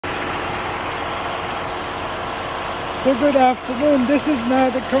So good afternoon. This is now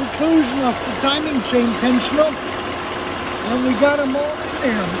the conclusion of the timing chain tensioner. And we got them all in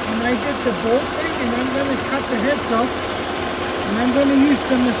there. And I did the bolt thing, and I'm going to cut the heads off. And I'm going to use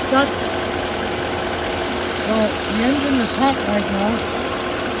them as studs. So the engine is hot right now.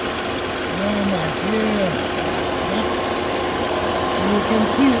 Oh my dear. So you can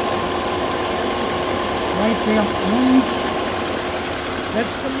see it right there. Oops.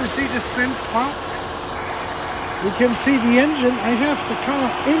 That's the Mercedes-Benz part. You can see the engine. I have the car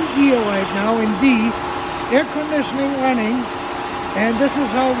in gear right now in D, air conditioning running, and this is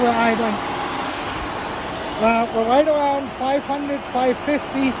how we're idling. We're right around 500,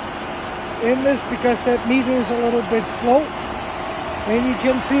 550 in this because that meter is a little bit slow. And you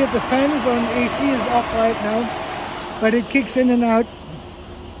can see it, the fan is on, AC is off right now, but it kicks in and out.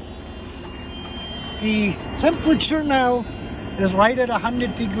 The temperature now is right at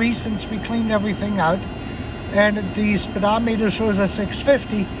 100 degrees since we cleaned everything out. And the speedometer shows us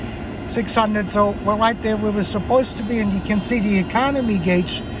 650, 600, so we're right there where we're supposed to be. And you can see the economy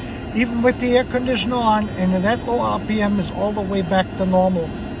gauge, even with the air conditioner on, and that low RPM is all the way back to normal.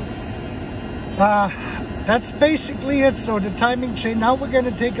 That's basically it. So the timing chain, now we're going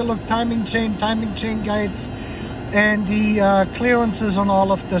to take a look, timing chain guides, and the clearances on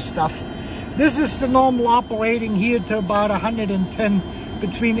all of this stuff. This is the normal operating here to about 110,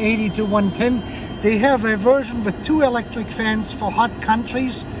 between 80 to 110. They have a version with 2 electric fans for hot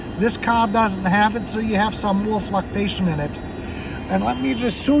countries. This car doesn't have it, so you have some more fluctuation in it. And let me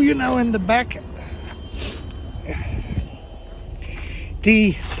just show you now in the back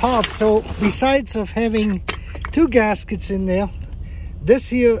the parts. So besides of having 2 gaskets in there, this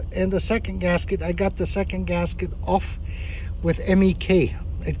here and the second gasket, I got the second gasket off with MEK.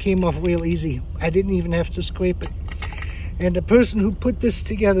 It came off real easy. I didn't even have to scrape it. And the person who put this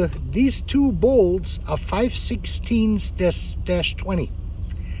together, these 2 bolts are 5/16-20.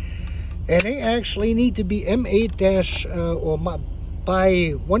 And they actually need to be M8- or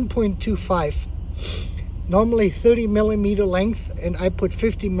by 1.25. Normally 30 millimeter length, and I put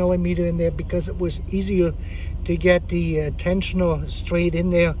 50 millimeter in there because it was easier to get the tensioner straight in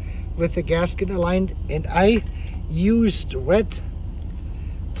there with the gasket aligned. And I used red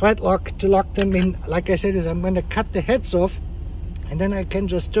thread lock to lock them in. Like I said, I'm going to cut the heads off, and then I can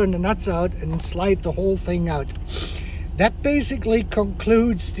just turn the nuts out and slide the whole thing out. That basically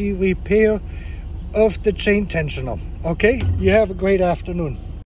concludes the repair of the chain tensioner. Okay, you have a great afternoon.